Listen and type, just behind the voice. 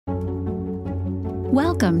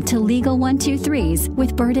Welcome to Legal 123s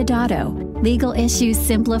with ByrdAdatto. Legal issues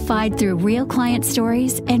simplified through real client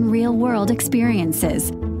stories and real-world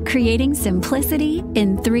experiences. Creating simplicity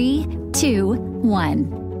in 3, 2,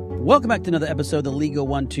 1. Welcome back to another episode of the Legal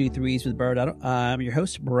 123s with ByrdAdatto. I'm your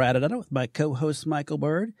host, ByrdAdatto, with my co-host, Michael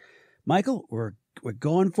Byrd. Michael, we're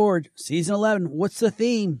going forward. Season 11, what's the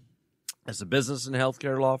theme? As a business and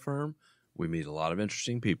healthcare law firm, we meet a lot of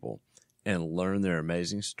interesting people and learn their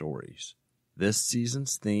amazing stories. This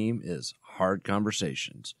season's theme is hard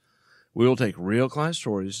conversations. We will take real client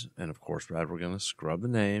stories, and of course, Brad, we're going to scrub the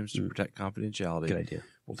names to protect confidentiality. Good idea.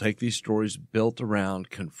 We'll take these stories built around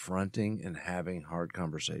confronting and having hard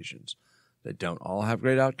conversations. They don't all have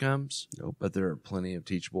great outcomes, but there are plenty of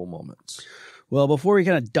teachable moments. Well, before we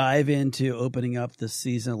kind of dive into opening up the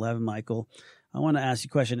season 11, Michael, I want to ask you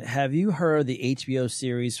a question. Have you heard the HBO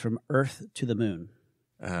series From Earth to the Moon?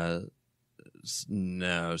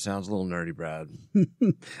 No, sounds a little nerdy, Brad.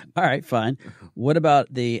 All right, fine. What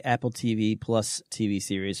about the Apple TV Plus TV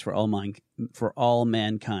series For All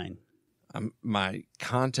Mankind? My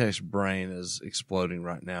context brain is exploding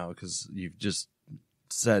right now because you've just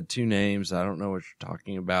said two names. I don't know what you're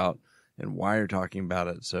talking about and why you're talking about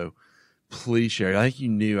it. So please share. I think you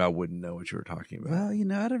knew I wouldn't know what you were talking about. Well,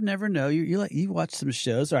 I'd never know. You watch some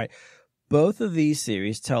shows. All right. Both of these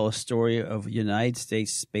series tell a story of the United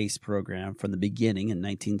States space program from the beginning in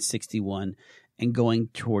 1961 and going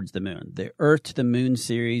towards the moon. The Earth to the Moon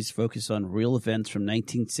series focused on real events from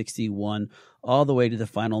 1961 all the way to the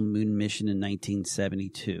final moon mission in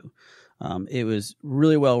 1972. It was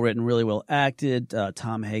really well written, really well acted.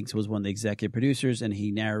 Tom Hanks was one of the executive producers, and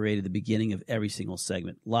he narrated the beginning of every single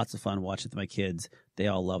segment. Lots of fun watching it with my kids. They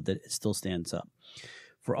all loved it. It still stands up.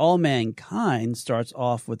 For All Mankind starts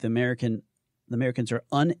off with the Americans are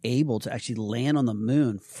unable to actually land on the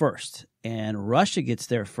moon first. And Russia gets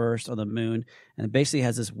there first on the moon, and it basically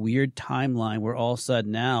has this weird timeline where all of a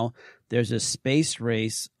sudden now there's a space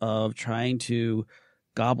race of trying to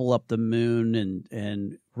gobble up the moon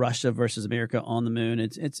and Russia versus America on the moon.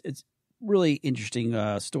 It's really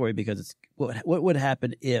interesting story because it's what would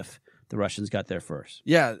happen if the Russians got there first.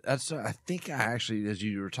 Yeah, I think I actually, as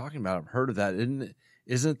you were talking about, I've heard of that.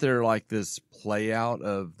 Isn't there like this play out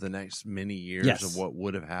of the next many years of what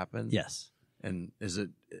would have happened? Yes. And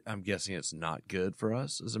I'm guessing it's not good for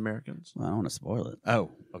us as Americans? Well, I don't want to spoil it. Oh,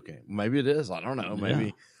 okay. Maybe it is. I don't know.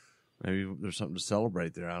 Maybe there's something to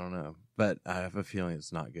celebrate there. I don't know. But I have a feeling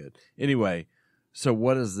it's not good. Anyway, so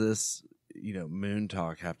what does this, moon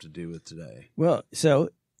talk have to do with today? Well, so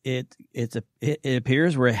it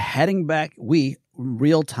appears we're heading back.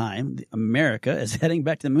 Real time, America is heading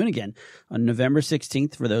back to the moon again on November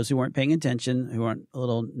 16th. For those who weren't paying attention, who aren't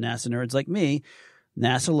little NASA nerds like me,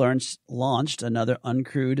 NASA launched another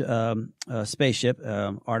uncrewed spaceship,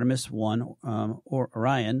 Artemis 1 or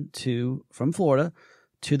Orion, from Florida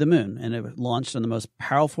to the moon. And it was launched on the most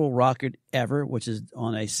powerful rocket ever, which is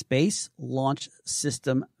on a Space Launch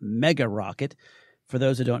System mega rocket. For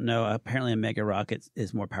those who don't know, apparently a mega rocket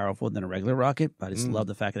is more powerful than a regular rocket, but I just love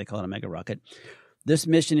the fact that they call it a mega rocket. This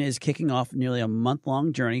mission is kicking off nearly a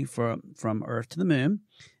month-long journey from Earth to the moon.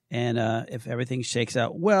 And if everything shakes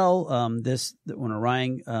out well, when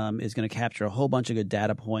Orion is going to capture a whole bunch of good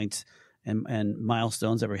data points and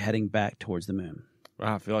milestones that we're heading back towards the moon.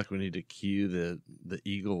 Wow, I feel like we need to cue the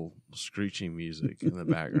eagle screeching music in the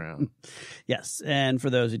background. Yes, and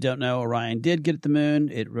for those who don't know, Orion did get at the moon.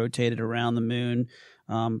 It rotated around the moon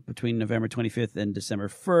between November 25th and December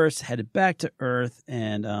 1st, headed back to Earth,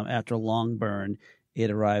 and after a long burn, it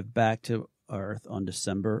arrived back to Earth on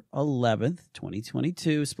December 11th,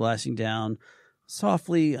 2022, splashing down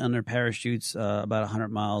softly under parachutes about 100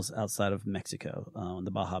 miles outside of Mexico on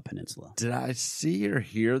the Baja Peninsula. Did I see or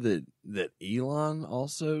hear that Elon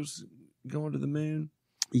also's going to the moon?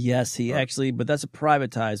 Yes, he actually, but that's a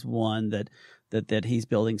privatized one that he's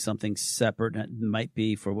building something separate. And it might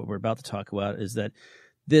be for what we're about to talk about is that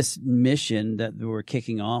this mission that we're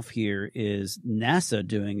kicking off here is NASA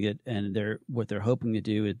doing it, and what they're hoping to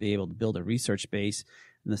do is be able to build a research base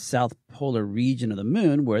in the south polar region of the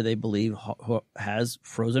moon where they believe has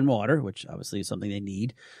frozen water, which obviously is something they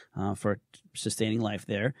need for sustaining life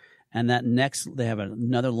there. And that they have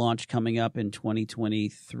another launch coming up in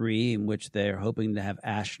 2023 in which they're hoping to have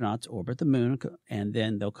astronauts orbit the moon, and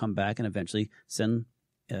then they'll come back and eventually send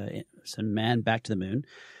man back to the moon.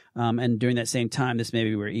 And during that same time, this may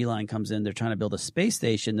be where Elon comes in. They're trying to build a space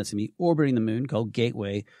station that's going to be orbiting the moon called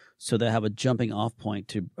Gateway, so they'll have a jumping off point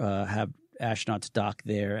to have astronauts dock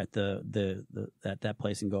there at at that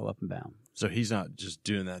place and go up and down. So he's not just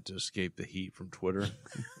doing that to escape the heat from Twitter?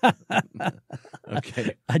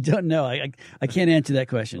 Okay. I don't know. I can't answer that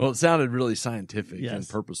question. Well, it sounded really scientific Yes. and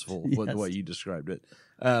purposeful Yes. the way you described it.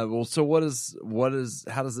 So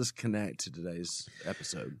how does this connect to today's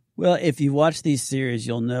episode? Well, if you watch these series,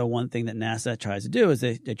 you'll know one thing that NASA tries to do is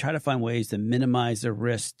they try to find ways to minimize the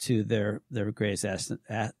risk to their greatest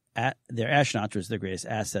their astronauts, which is their greatest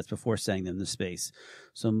assets, before sending them to space.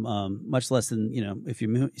 So much less than, if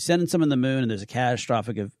you're sending someone to the moon and there's a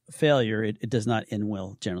catastrophic failure, it does not end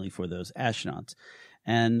well generally for those astronauts.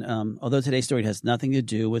 And although today's story has nothing to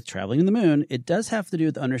do with traveling to the moon, it does have to do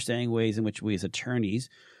with understanding ways in which we as attorneys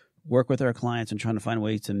work with our clients and trying to find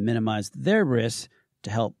ways to minimize their risks to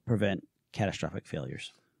help prevent catastrophic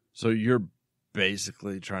failures. So you're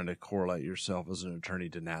basically trying to correlate yourself as an attorney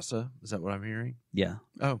to NASA? Is that what I'm hearing? Yeah.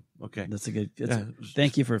 Oh, okay. That's a good.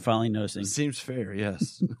 Thank you for finally noticing. It seems fair,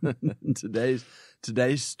 yes.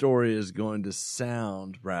 Today's story is going to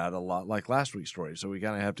sound, Brad, a lot like last week's story. So we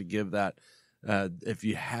kind of have to give that. If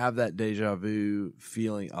you have that deja vu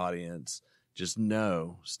feeling, audience, just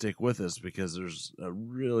stick with us, because there's a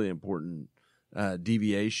really important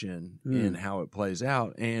deviation in how it plays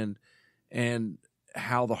out and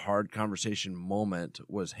how the hard conversation moment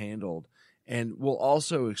was handled. And we'll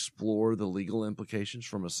also explore the legal implications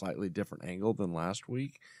from a slightly different angle than last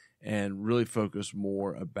week and really focus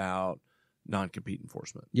more about non-compete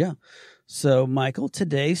enforcement. Yeah. So, Michael,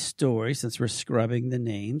 today's story, since we're scrubbing the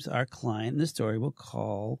names, our client in the story, will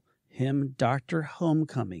call him Dr.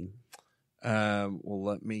 Homecoming. Well,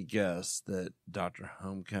 let me guess that Dr.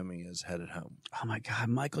 Homecoming is headed home. Oh, my God,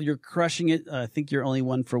 Michael, you're crushing it. I think you're only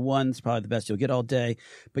 1 for 1. It's probably the best you'll get all day.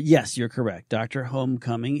 But yes, you're correct. Dr.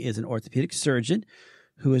 Homecoming is an orthopedic surgeon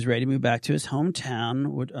who is ready to move back to his hometown,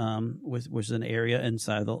 which was an area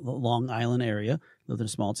inside the Long Island area. Lived in a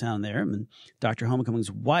small town there. And Dr.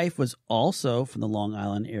 Homecoming's wife was also from the Long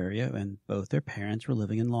Island area, and both their parents were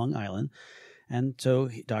living in Long Island. And so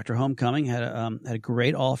Dr. Homecoming had a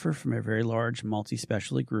great offer from a very large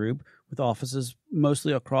multi-specialty group with offices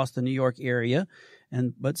mostly across the New York area,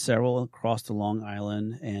 but several across the Long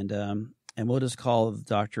Island. And we'll just call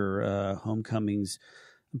Dr. Homecoming's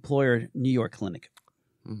employer New York Clinic.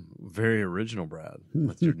 Very original, Brad,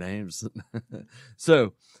 with your names.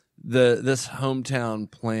 So this hometown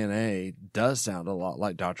plan A does sound a lot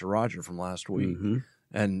like Dr. Roger from last week. Mm-hmm.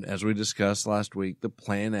 And as we discussed last week, the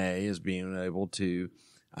plan A is being able to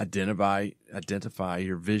identify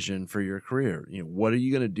your vision for your career. What are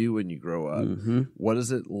you going to do when you grow up? Mm-hmm. What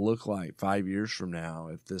does it look like 5 years from now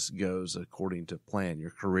if this goes according to plan?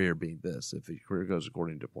 Your career being this, if your career goes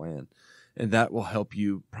according to plan. And that will help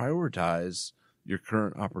you prioritize your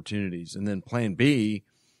current opportunities. And then plan B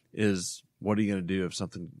is, what are you going to do if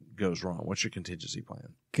something goes wrong? What's your contingency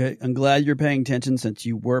plan? Okay, I'm glad you're paying attention since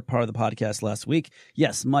you were part of the podcast last week.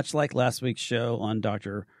 Yes, much like last week's show on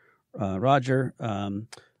Dr. Roger,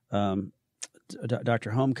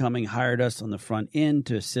 Dr. Homecoming hired us on the front end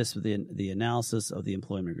to assist with the analysis of the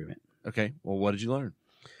employment agreement. Okay, well, what did you learn?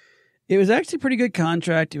 It was actually a pretty good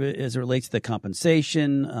contract as it relates to the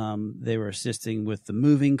compensation. They were assisting with the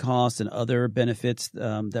moving costs and other benefits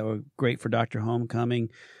that were great for Dr. Homecoming,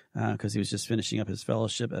 because he was just finishing up his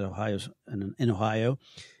fellowship at in Ohio.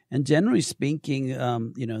 And generally speaking,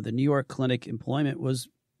 the New York clinic employment was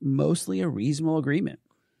mostly a reasonable agreement.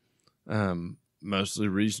 Mostly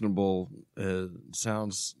reasonable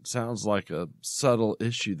sounds like a subtle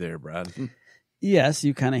issue there, Brad. Yes,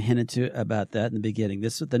 you kind of hinted to about that in the beginning.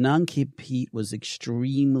 The non-compete was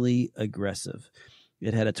extremely aggressive.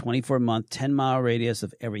 It had a 24-month, 10-mile radius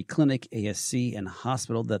of every clinic, ASC, and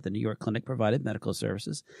hospital that the New York clinic provided medical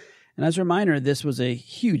services. And as a reminder, this was a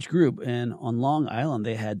huge group. And on Long Island,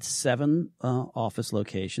 they had 7 office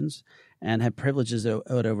locations and had privileges at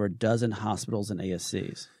over a dozen hospitals and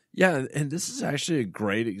ASCs. Yeah, and this is actually a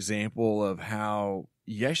great example of how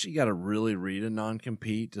you actually got to really read a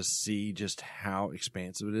non-compete to see just how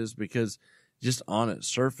expansive it is, because just on its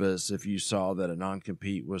surface, if you saw that a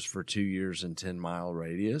non-compete was for 2 years and 10-mile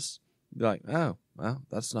radius, you'd be like, oh, well,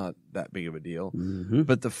 that's not that big of a deal. Mm-hmm.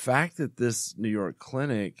 But the fact that this New York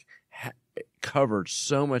clinic covered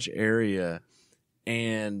so much area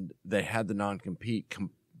and they had the non-compete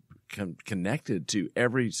connected to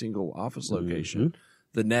every single office location, mm-hmm.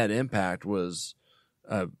 the net impact was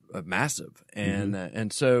massive. And mm-hmm.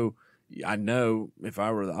 And so I know if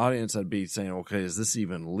I were the audience, I'd be saying, okay, is this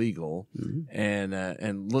even legal? Mm-hmm.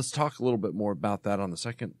 And let's talk a little bit more about that on the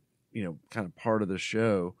second, kind of part of the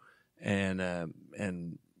show.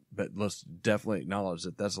 But let's definitely acknowledge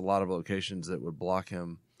that that's a lot of locations that would block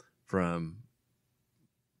him from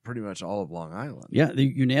pretty much all of Long Island. Yeah,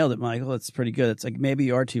 you nailed it, Michael. It's pretty good. It's like maybe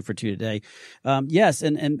you are 2 for 2 today. Yes,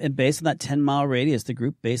 and based on that 10-mile radius, the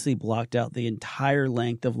group basically blocked out the entire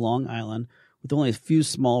length of Long Island with only a few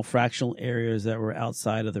small fractional areas that were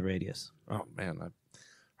outside of the radius. Oh, man, I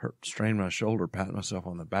strained my shoulder, patting myself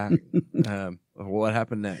on the back. What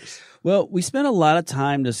happened next? Well, we spent a lot of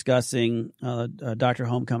time discussing Dr.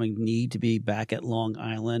 Homecoming's need to be back at Long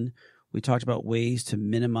Island. We talked about ways to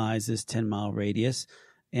minimize this 10-mile radius.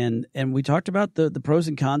 And we talked about the pros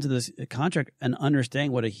and cons of this contract and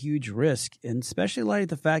understanding what a huge risk, and especially like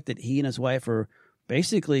the fact that he and his wife are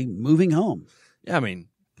basically moving home. Yeah, I mean,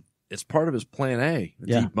 it's part of his plan A. It's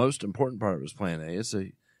Yeah. the most important part of his plan A.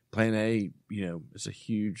 Plan A, it's a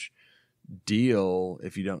huge deal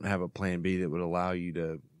if you don't have a plan B that would allow you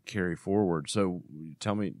to carry forward. So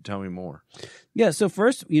tell me more. Yeah. So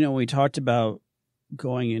first, we talked about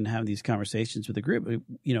going and having these conversations with the group.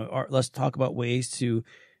 Let's talk about ways to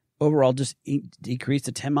overall just decrease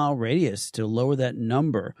the 10-mile radius to lower that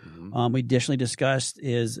number. Mm-hmm. We additionally discussed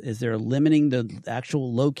is there limiting the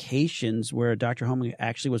actual locations where Dr. Homecoming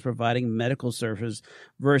actually was providing medical services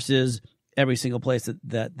versus every single place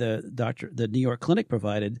that the New York clinic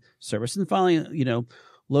provided service, and finally,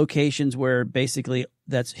 locations where basically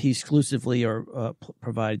he exclusively or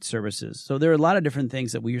provide services. So there are a lot of different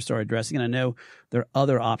things that we started addressing, and I know there are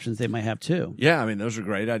other options they might have too. Yeah, I mean, those are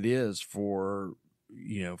great ideas for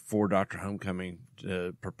Dr. Homecoming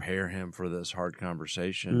to prepare him for this hard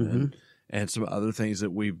conversation. Mm-hmm. And some other things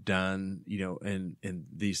that we've done, in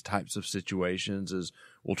these types of situations is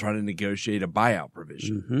we'll try to negotiate a buyout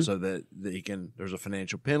provision Mm-hmm. so that there's a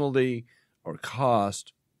financial penalty or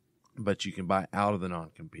cost, but you can buy out of the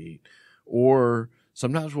non-compete. Or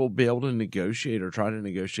sometimes we'll be able to negotiate or try to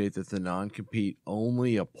negotiate that the non-compete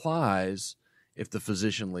only applies if the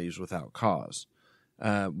physician leaves without cause.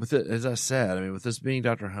 With it, as I said, I mean, with this being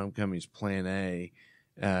Dr. Homecoming's plan A,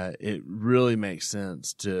 it really makes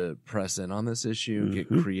sense to press in on this issue and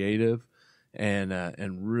get creative and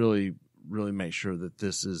really make sure that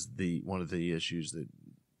this is one of the issues that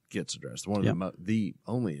gets addressed. One of the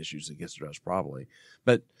only issues that gets addressed probably.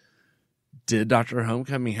 But did Dr.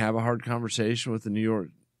 Homecoming have a hard conversation with the New York,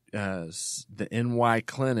 the NY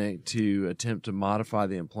clinic to attempt to modify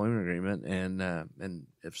the employment agreement? And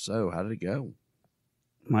if so, how did it go?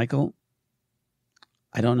 Michael,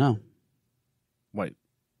 I don't know. Wait,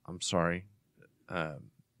 I'm sorry. Can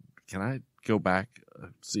I go back a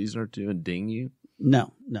season or two and ding you?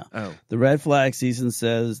 No. Oh. The red flag season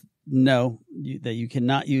says no, that you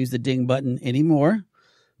cannot use the ding button anymore.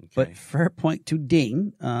 Okay. But fair point to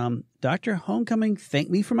ding. Dr. Homecoming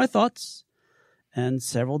thanked me for my thoughts. And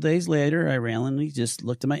several days later, I randomly just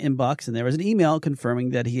looked at my inbox, and there was an email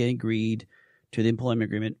confirming that he agreed to the employment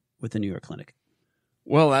agreement with the New York clinic.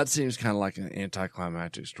 Well, that seems kind of like an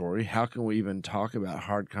anticlimactic story. How can we even talk about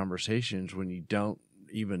hard conversations when you don't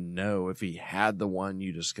even know if he had the one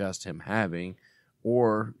you discussed him having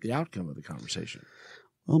or the outcome of the conversation?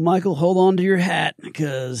 Well, Michael, hold on to your hat,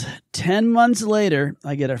 because 10 months later,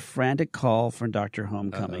 I get a frantic call from Dr.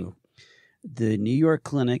 Homecoming. Uh-oh. The New York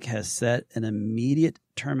clinic has set an immediate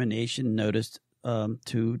termination notice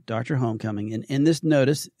to Dr. Homecoming. And in this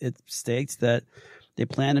notice, it states that they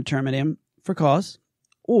plan to terminate him for cause,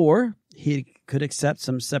 or he could accept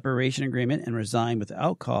some separation agreement and resign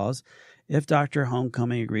without cause if Dr.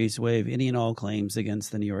 Homecoming agrees to waive any and all claims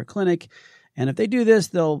against the New York clinic. And if they do this,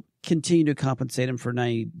 they'll continue to compensate him for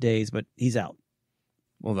 90 days, but he's out.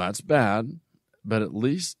 Well, that's bad, but at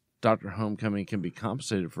least Dr. Homecoming can be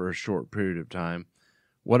compensated for a short period of time.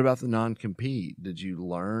 What about the non-compete? Did you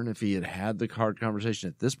learn if he had the hard conversation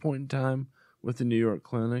at this point in time with the New York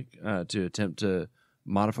clinic to attempt to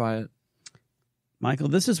modify it? Michael,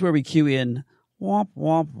 this is where we cue in womp,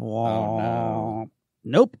 womp, womp. Oh, no.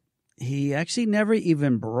 Nope. He actually never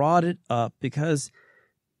even brought it up because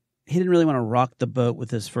he didn't really want to rock the boat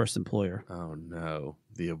with his first employer. Oh, no.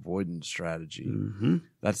 The avoidance strategy. Mm-hmm.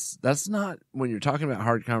 That's not, when you're talking about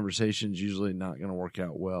hard conversations, usually not going to work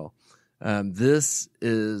out well. This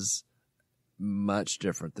is much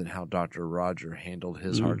different than how Dr. Roger handled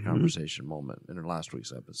his hard conversation moment in last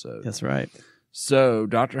week's episode. That's right. So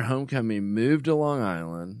Dr. Homecoming moved to Long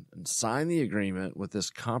Island and signed the agreement with this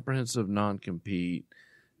comprehensive non-compete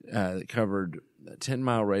that covered a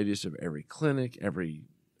 10-mile radius of every clinic, every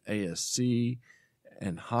ASC,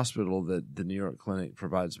 and hospital that the New York clinic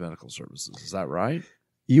provides medical services. Is that right?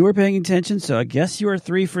 You were paying attention, so I guess you are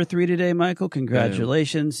 3 for 3 today, Michael.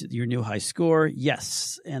 Congratulations. Your new high score.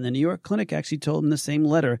 Yes. And the New York clinic actually told in the same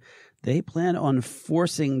letter they plan on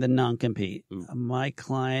forcing the non-compete. Ooh. My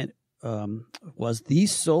client was the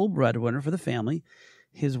sole breadwinner for the family.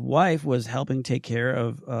 his wife was helping take care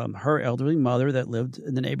of her elderly mother that lived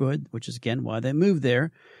in the neighborhood, which is, again, why they moved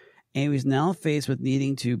there. And he was now faced with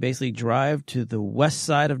needing to basically drive to the west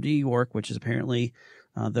side of New York, which is apparently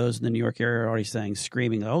those in the New York area are already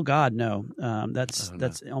screaming, "Oh God, no!"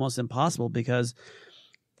 That's almost impossible because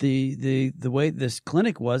the way this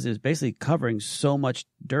clinic was is basically covering so much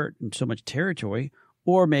dirt and so much territory,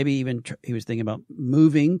 or maybe even he was thinking about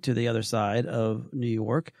moving to the other side of New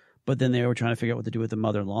York, but then they were trying to figure out what to do with the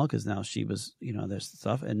mother-in-law because now she was, there's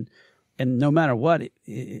stuff and no matter what,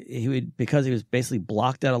 he would, because he was basically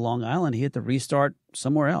blocked out of Long Island, he had to restart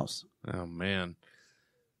somewhere else. Oh man,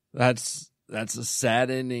 that's a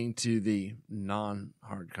sad ending to the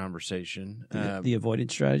non-hard conversation. The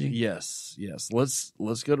avoidance strategy. Yes.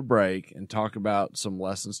 Let's go to break and talk about some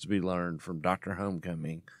lessons to be learned from Dr.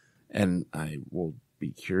 Homecoming, and I will be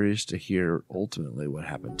curious to hear ultimately what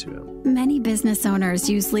happened to him. Many business owners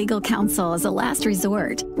use legal counsel as a last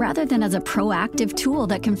resort rather than as a proactive tool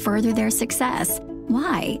that can further their success.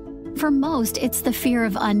 Why? For most, it's the fear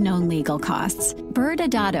of unknown legal costs.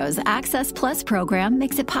 ByrdAdatto's Access Plus program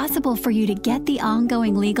makes it possible for you to get the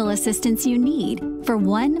ongoing legal assistance you need for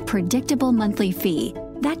one predictable monthly fee.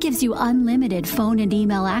 That gives you unlimited phone and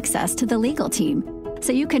email access to the legal team,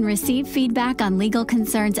 so you can receive feedback on legal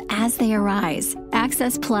concerns as they arise.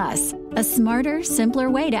 Access Plus, a smarter, simpler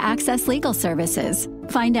way to access legal services.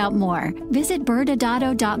 Find out more. Visit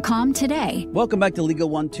ByrdAdatto.com today. Welcome back to Legal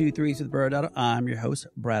 123s with ByrdAdatto. I'm your host,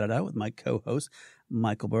 ByrdAdatto, with my co-host,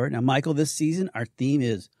 Michael Byrd. Now, Michael, this season, our theme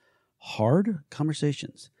is hard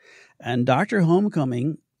conversations. And Dr.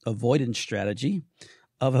 Homecoming avoidance strategy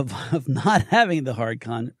of not having the hard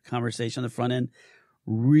conversation on the front end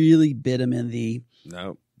really bit him in the...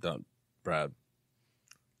 No, don't, Brad.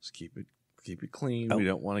 Just keep it clean. Oh. We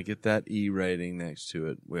don't want to get that E rating next to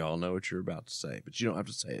it. We all know what you're about to say, but you don't have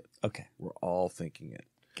to say it. Okay. We're all thinking it.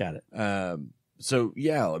 Got it. So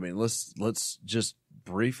yeah, I mean, let's just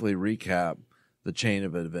briefly recap the chain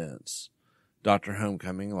of events. Dr.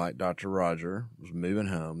 Homecoming, like Dr. Roger, was moving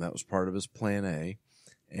home. That was part of his plan A,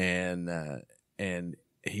 and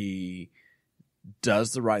he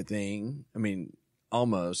does the right thing. I mean,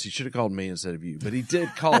 almost. He should have called me instead of you, but he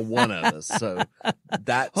did call one of us. So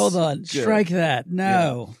that's hold on, good. Strike that.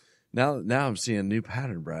 No. Yeah. Now I'm seeing a new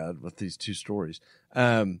pattern, Brad, with these two stories.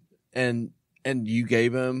 And you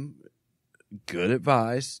gave him good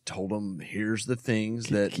advice. Told him here's the things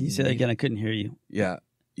that. Can you say that again? I couldn't hear you. Yeah,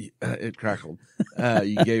 it crackled.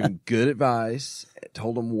 You gave him good advice.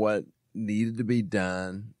 Told him what needed to be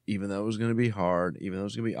done, even though it was going to be hard, even though it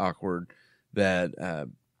was going to be awkward.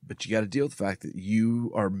 But you got to deal with the fact that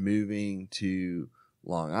you are moving to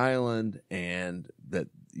Long Island and that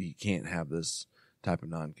you can't have this type of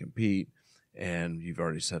non-compete. And you've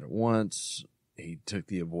already said it once. He took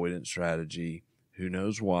the avoidance strategy. Who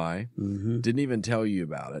knows why? Mm-hmm. Didn't even tell you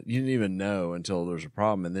about it. You didn't even know until there's a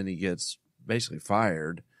problem. And then he gets basically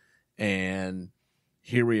fired. And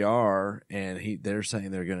here we are. And they're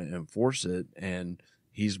saying they're going to enforce it. And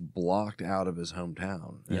he's blocked out of his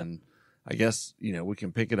hometown. Yep. And I guess, we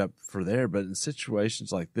can pick it up for there, but in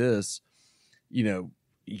situations like this,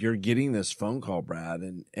 you're getting this phone call, Brad,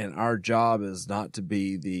 and our job is not to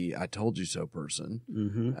be the I told you so person,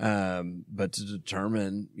 mm-hmm. But to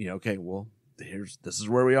determine, okay, well, this is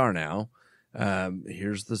where we are now.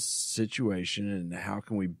 Here's the situation, and how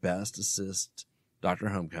can we best assist Dr.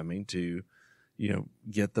 Homecoming to,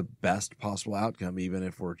 get the best possible outcome, even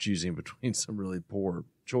if we're choosing between some really poor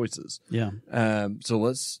choices. Yeah. So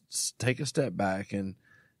let's take a step back and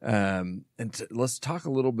let's talk a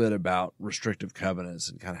little bit about restrictive covenants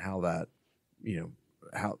and kind of how that,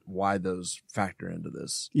 why those factor into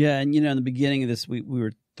this. Yeah. And, in the beginning of this, we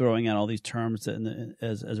were throwing out all these terms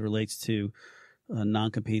as it relates to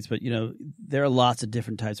non-competes, but, there are lots of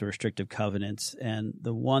different types of restrictive covenants. And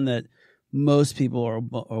the one that most people are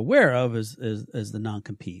aware of is the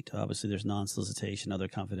non-compete. Obviously, there's non-solicitation, other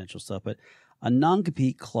confidential stuff, but a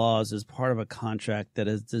non-compete clause is part of a contract that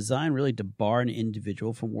is designed really to bar an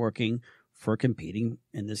individual from working for competing,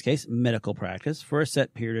 in this case, medical practice, for a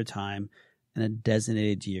set period of time in a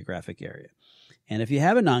designated geographic area. And if you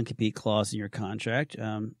have a non-compete clause in your contract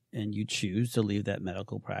and you choose to leave that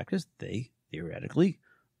medical practice, they theoretically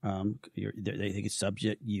they could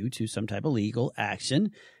subject you to some type of legal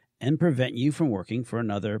action and prevent you from working for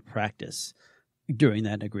another practice during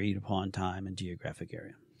that agreed upon time and geographic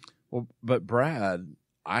area. Well, but Brad,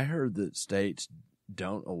 I heard that states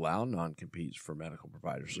don't allow non-competes for medical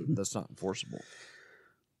providers. So that's not enforceable.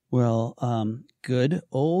 Well, good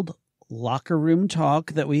old locker room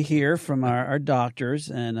talk that we hear from our doctors.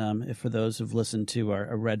 And if for those who've listened to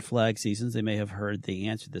our red flag seasons, they may have heard the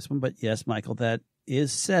answer to this one. But yes, Michael, that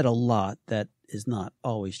is said a lot. That is not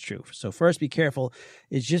always true. So first, be careful.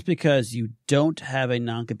 It's just because you don't have a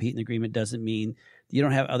non-compete agreement doesn't mean you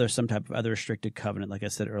don't have some type of other restricted covenant, like I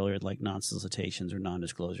said earlier, like non-solicitations or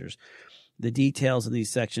non-disclosures. The details in these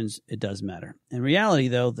sections, it does matter. In reality,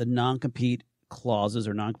 though, the non-compete clauses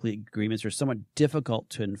or non-compete agreements are somewhat difficult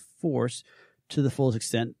to enforce to the fullest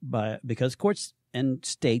extent because courts and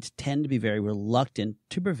states tend to be very reluctant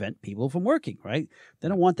to prevent people from working, right? They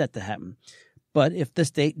don't want that to happen. But if the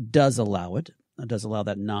state does allow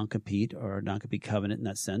that non-compete or non-compete covenant in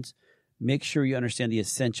that sense, make sure you understand the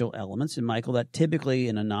essential elements. And Michael, that typically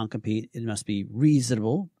in a non-compete, it must be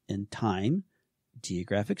reasonable in time,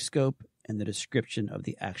 geographic scope, and the description of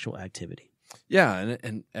the actual activity. Yeah,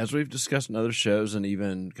 and as we've discussed in other shows and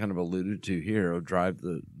even kind of alluded to here, or drive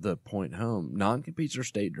the point home, non-competes are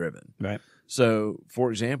state-driven. Right. So,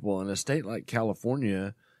 for example, in a state like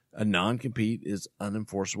California, a non-compete is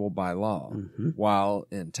unenforceable by law, while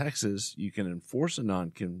in Texas, you can enforce a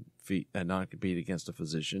non-compete against a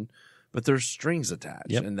physician, but there's strings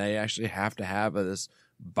attached, and they actually have to have this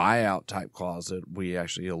buyout type clause that we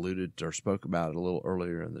actually alluded to or spoke about a little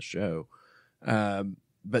earlier in the show.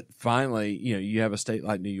 But finally, you have a state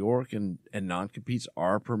like New York, and non-competes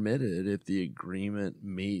are permitted if the agreement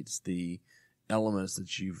meets the elements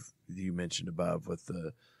that you mentioned above, with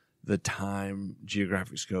the time,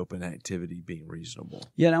 geographic scope, and activity being reasonable.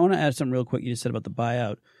 Yeah, and I want to add something real quick. You just said about the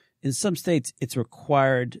buyout. In some states, it's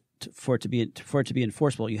required for it to be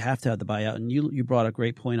enforceable. You have to have the buyout, and you brought a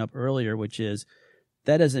great point up earlier, which is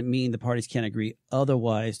that doesn't mean the parties can't agree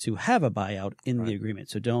otherwise to have a buyout in the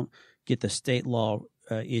agreement. So don't get the state law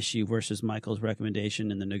issue versus Michael's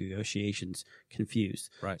recommendation in the negotiations confused.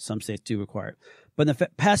 Right. Some states do require it. But in the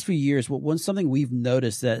past few years, something we've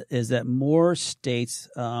noticed is that more states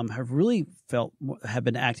have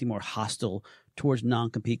been acting more hostile towards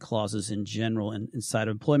non-compete clauses in general and inside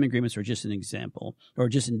of employment agreements, or just an example, or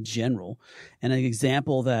just in general. And an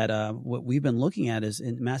example that what we've been looking at is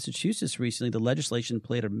in Massachusetts recently, the legislation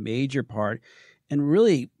played a major part in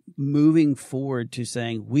really moving forward to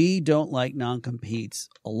saying we don't like non-competes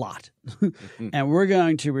a lot and we're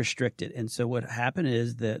going to restrict it. And so what happened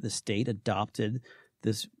is the state adopted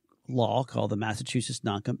this law called the Massachusetts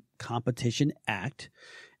Noncompetition Act.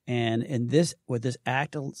 And what this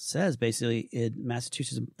act says basically,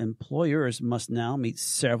 Massachusetts employers must now meet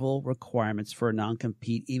several requirements for a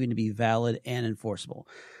non-compete even to be valid and enforceable.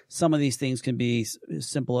 Some of these things can be as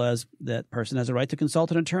simple as that person has a right to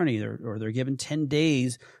consult an attorney, or they're given 10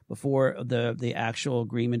 days before the actual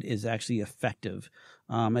agreement is actually effective.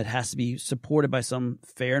 It has to be supported by some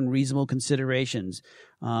fair and reasonable considerations,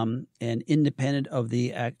 and independent of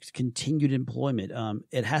the continued employment.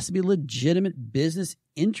 It has to be legitimate business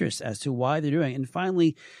interest as to why they're doing it. And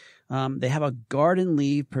finally, they have a garden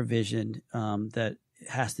leave provision that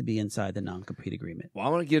has to be inside the non-compete agreement. Well, I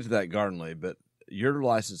want to get to that garden leave, but you're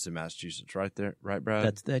licensed in Massachusetts, right there, right,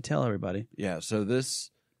 Brad? I tell everybody. Yeah, so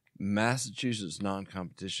this Massachusetts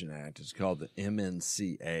Noncompetition Act is called the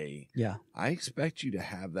MNCA. Yeah. I expect you to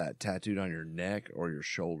have that tattooed on your neck or your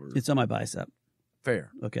shoulder. It's on my bicep.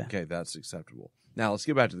 Fair. Okay. Okay, that's acceptable. Now, let's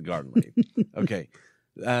get back to the garden leave. Okay.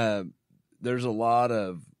 There's a lot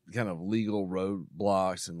of kind of legal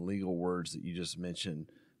roadblocks and legal words that you just mentioned.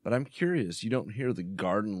 But I'm curious, you don't hear the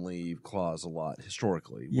garden leave clause a lot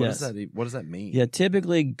historically. What does that mean? Yeah,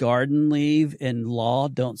 typically garden leave and law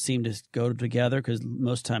don't seem to go together because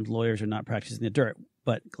most times lawyers are not practicing the dirt.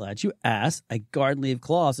 But glad you asked. A garden leave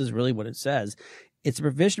clause is really what it says. It's a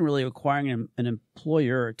provision really requiring an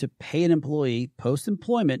employer to pay an employee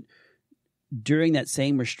post-employment during that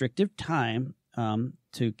same restrictive time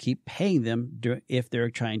to keep paying them if they're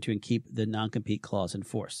trying to keep the non-compete clause in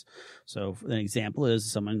force. So an example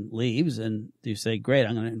is someone leaves and you say, great,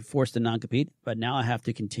 I'm going to enforce the non-compete, but now I have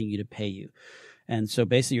to continue to pay you. And so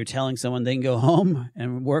basically you're telling someone they can go home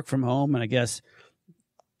and work from home and I guess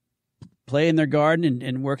play in their garden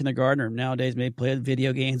and work in their garden, or nowadays maybe play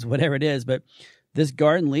video games, whatever it is. But this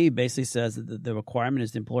garden leave basically says that the requirement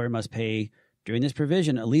is the employer must pay during this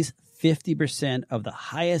provision at least 50% of the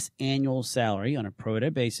highest annual salary on a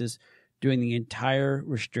pro-rata basis during the entire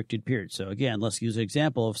restricted period. So again, let's use an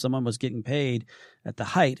example. If someone was getting paid at the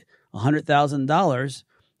height $100,000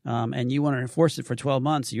 and you want to enforce it for 12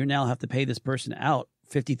 months, you now have to pay this person out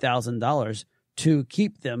 $50,000 to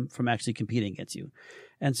keep them from actually competing against you.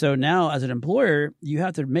 And so now as an employer, you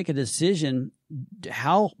have to make a decision,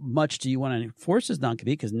 how much do you want to enforce this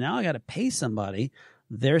non-compete? Because now I got to pay somebody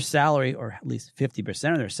their salary, or at least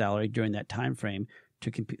 50% of their salary during that time frame,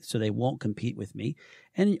 to compete, so they won't compete with me.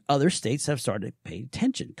 And other states have started to pay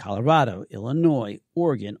attention. Colorado, Illinois,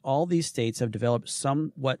 Oregon, all these states have developed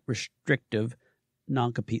somewhat restrictive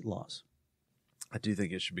non-compete laws. I do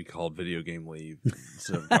think it should be called video game leave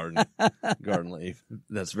instead of garden leave.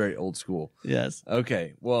 That's very old school. Yes.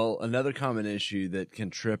 Okay. Well, another common issue that can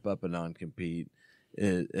trip up a non-compete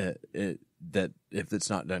is, that if it's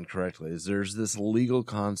not done correctly is there's this legal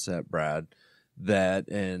concept, Brad, that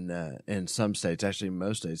in some states, actually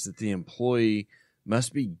most states, that the employee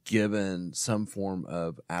must be given some form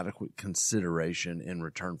of adequate consideration in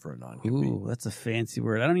return for a non-compete. Ooh, that's a fancy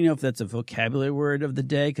word. I don't even know if that's a vocabulary word of the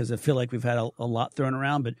day because I feel like we've had a lot thrown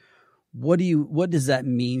around. But what does that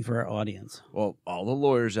mean for our audience? Well, all the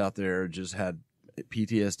lawyers out there just had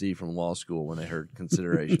PTSD from law school when they heard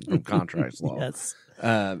consideration from contracts law. Yes.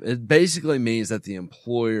 It basically means that the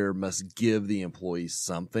employer must give the employee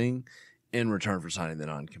something in return for signing the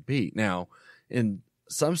non-compete. Now, in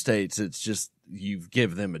some states, it's just you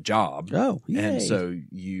give them a job. Oh, yay. And so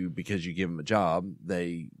because you give them a job,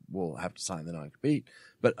 they will have to sign the non-compete.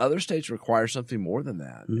 But other states require something more than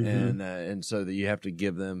that. Mm-hmm. And so that you have to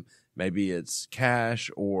give them, maybe it's cash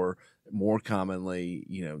or more commonly,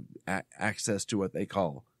 access to what they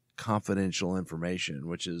call confidential information,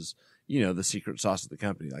 which is, the secret sauce of the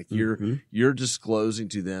company. Like you're disclosing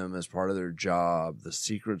to them as part of their job the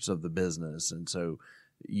secrets of the business. And so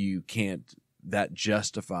that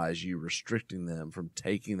justifies you restricting them from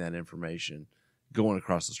taking that information, going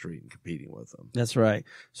across the street and competing with them. That's right.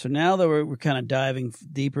 So now that we're kind of diving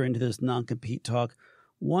deeper into this non-compete talk,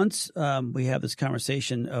 once we have this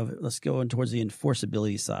conversation of let's go in towards the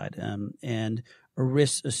enforceability side and a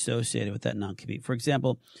risk associated with that non-compete. For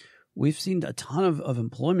example, we've seen a ton of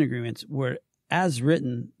employment agreements where, as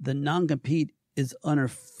written, the non-compete is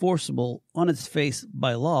unenforceable on its face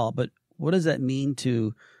by law. But what does that mean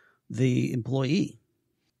to the employee?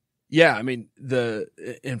 Yeah, I mean, the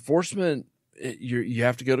enforcement, you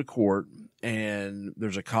have to go to court, and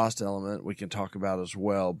there's a cost element we can talk about as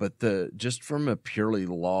well. But just from a purely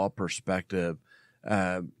law perspective,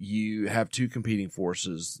 you have two competing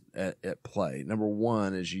forces at play. Number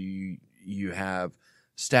one is you have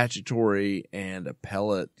statutory and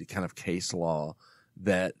appellate kind of case law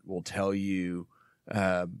that will tell you,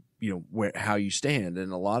 how you stand.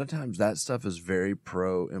 And a lot of times that stuff is very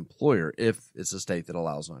pro-employer if it's a state that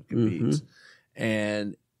allows non-competes. Mm-hmm.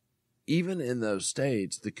 And even in those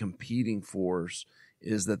states, the competing force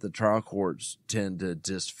is that the trial courts tend to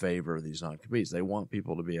disfavor these non-competes. They want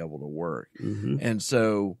people to be able to work. Mm-hmm. And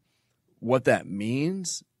so what that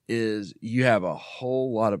means is you have a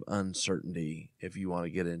whole lot of uncertainty if you want to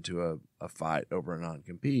get into a fight over a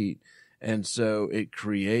non-compete. And so it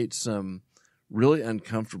creates some really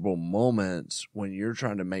uncomfortable moments when you're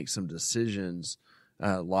trying to make some decisions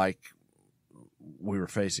like we were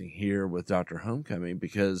facing here with Dr. Homecoming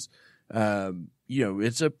because,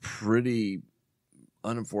 it's a pretty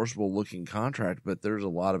unenforceable looking contract, but there's a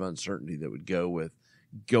lot of uncertainty that would go with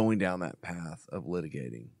going down that path of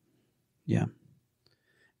litigating. Yeah.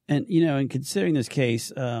 And, in considering this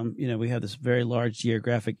case, we have this very large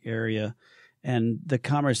geographic area, and the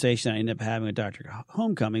conversation I ended up having with Dr.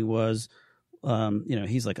 Homecoming was,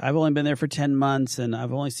 he's like, I've only been there for 10 months and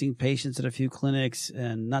I've only seen patients at a few clinics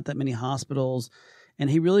and not that many hospitals. And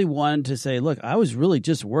he really wanted to say, look, I was really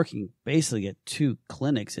just working basically at 2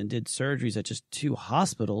 clinics and did surgeries at just 2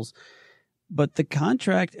 hospitals. But the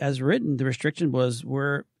contract as written, the restriction was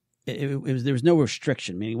there was no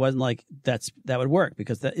restriction. I mean, it wasn't like that would work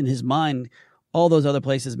because in his mind, all those other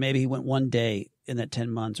places, maybe he went one day in that 10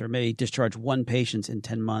 months or maybe discharged 1 patient in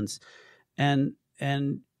 10 months. And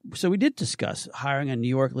so we did discuss hiring a New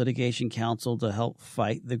York litigation counsel to help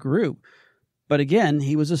fight the group. But again,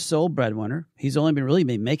 he was a sole breadwinner. He's only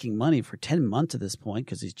been making money for 10 months at this point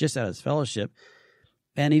because he's just out of his fellowship.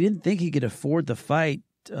 And he didn't think he could afford the fight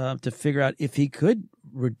to figure out if he could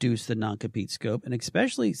reduce the non-compete scope. And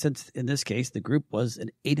especially since in this case, the group was an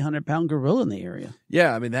 800-pound gorilla in the area.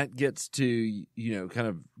 Yeah, I mean, that gets to, kind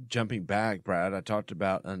of jumping back, Brad. I talked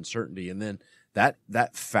about uncertainty. And then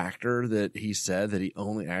that factor that he said that he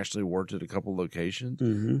only actually worked at a couple locations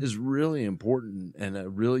mm-hmm. is really important and a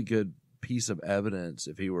really good piece of evidence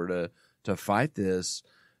if he were to fight this.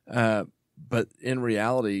 But in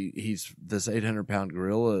reality, this 800-pound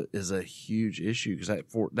gorilla is a huge issue because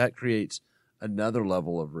that creates another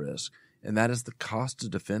level of risk, and that is the cost to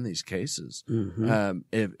defend these cases. Mm-hmm.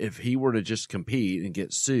 If he were to just compete and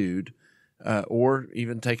get sued, or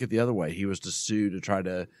even take it the other way, he was to sue to try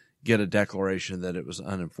to get a declaration that it was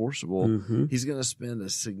unenforceable, mm-hmm. he's going to spend a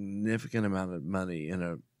significant amount of money in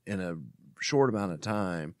a short amount of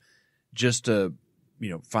time just to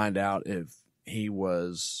find out if he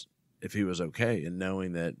was okay, and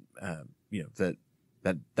knowing that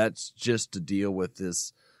that's just to deal with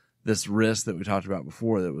this risk that we talked about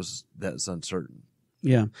before that's uncertain.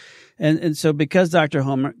 Yeah. And so because Dr.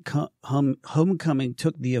 Homecoming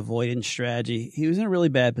took the avoidance strategy, he was in a really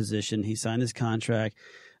bad position. He signed his contract,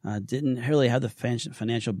 didn't really have the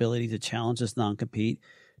financial ability to challenge this non-compete.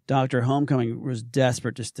 Dr. Homecoming was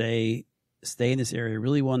desperate to stay in this area,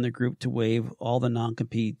 really wanted the group to waive all the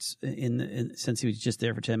non-competes since he was just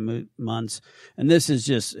there for 10 months. And this is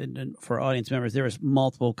just, for audience members, there was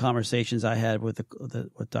multiple conversations I had with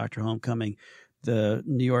Dr. Homecoming, the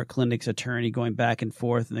New York clinic's attorney, going back and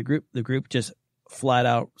forth, and the group just flat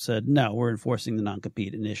out said, no, we're enforcing the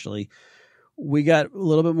non-compete initially. We got a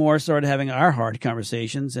little bit more, started having our hard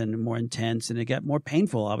conversations and more intense, and it got more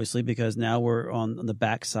painful, obviously, because now we're on the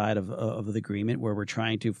backside of the agreement where we're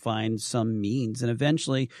trying to find some means. And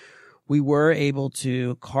eventually we were able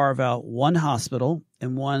to carve out one hospital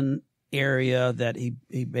and one area that he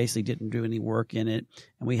basically didn't do any work in it.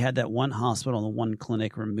 And we had that one hospital and the one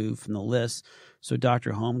clinic removed from the list, so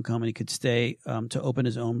Dr. Homecoming could stay to open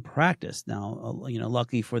his own practice. Now,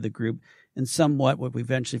 lucky for the group, and somewhat what we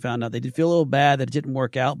eventually found out, they did feel a little bad that it didn't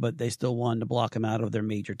work out, but they still wanted to block him out of their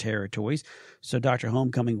major territories. So Dr.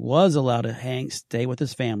 Homecoming was allowed to stay with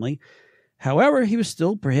his family. However, he was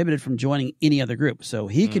still prohibited from joining any other group, so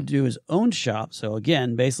he could do his own shop. So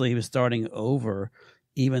again, basically he was starting over,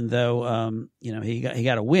 even though he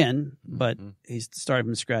got a win, but he started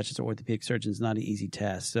from scratch as an orthopedic surgeon. Is not an easy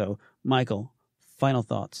task. So, Michael, final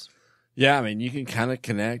thoughts. Yeah, I mean, you can kind of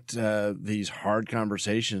connect these hard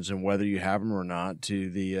conversations, and whether you have them or not, to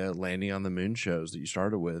the Landing on the Moon shows that you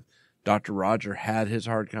started with. Dr. Roger had his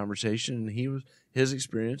hard conversation, and his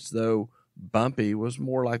experience, though bumpy, was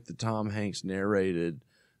more like the Tom Hanks narrated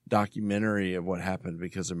documentary of what happened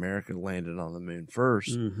because America landed on the moon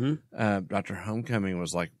first. Dr. Homecoming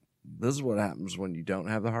was like, this is what happens when you don't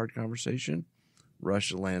have the hard conversation.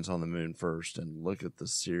 Russia lands on the moon first, and look at the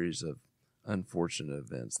series of unfortunate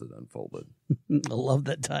events that unfolded. I love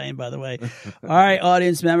that tie-in, by the way. All right,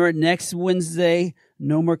 audience member, next Wednesday,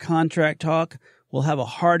 no more contract talk. We'll have a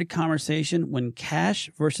hard conversation when cash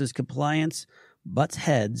versus compliance butts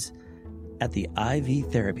heads at the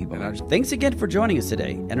IV therapy bar. Thanks again for joining us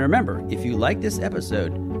today. And remember, if you like this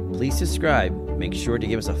episode, please subscribe. Make sure to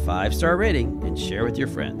give us a 5-star rating and share with your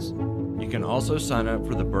friends. You can also sign up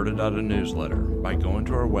for the ByrdAdatto newsletter by going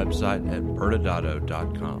to our website at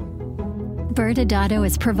ByrdAdatto.com. ByrdAdatto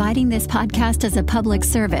is providing this podcast as a public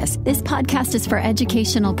service. This podcast is for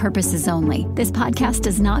educational purposes only. This podcast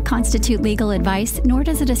does not constitute legal advice, nor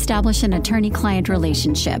does it establish an attorney-client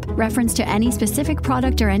relationship. Reference to any specific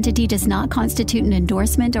product or entity does not constitute an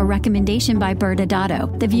endorsement or recommendation by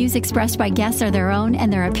ByrdAdatto. The views expressed by guests are their own,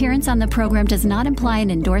 and their appearance on the program does not imply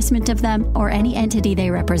an endorsement of them or any entity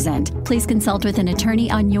they represent. Please consult with an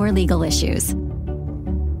attorney on your legal issues.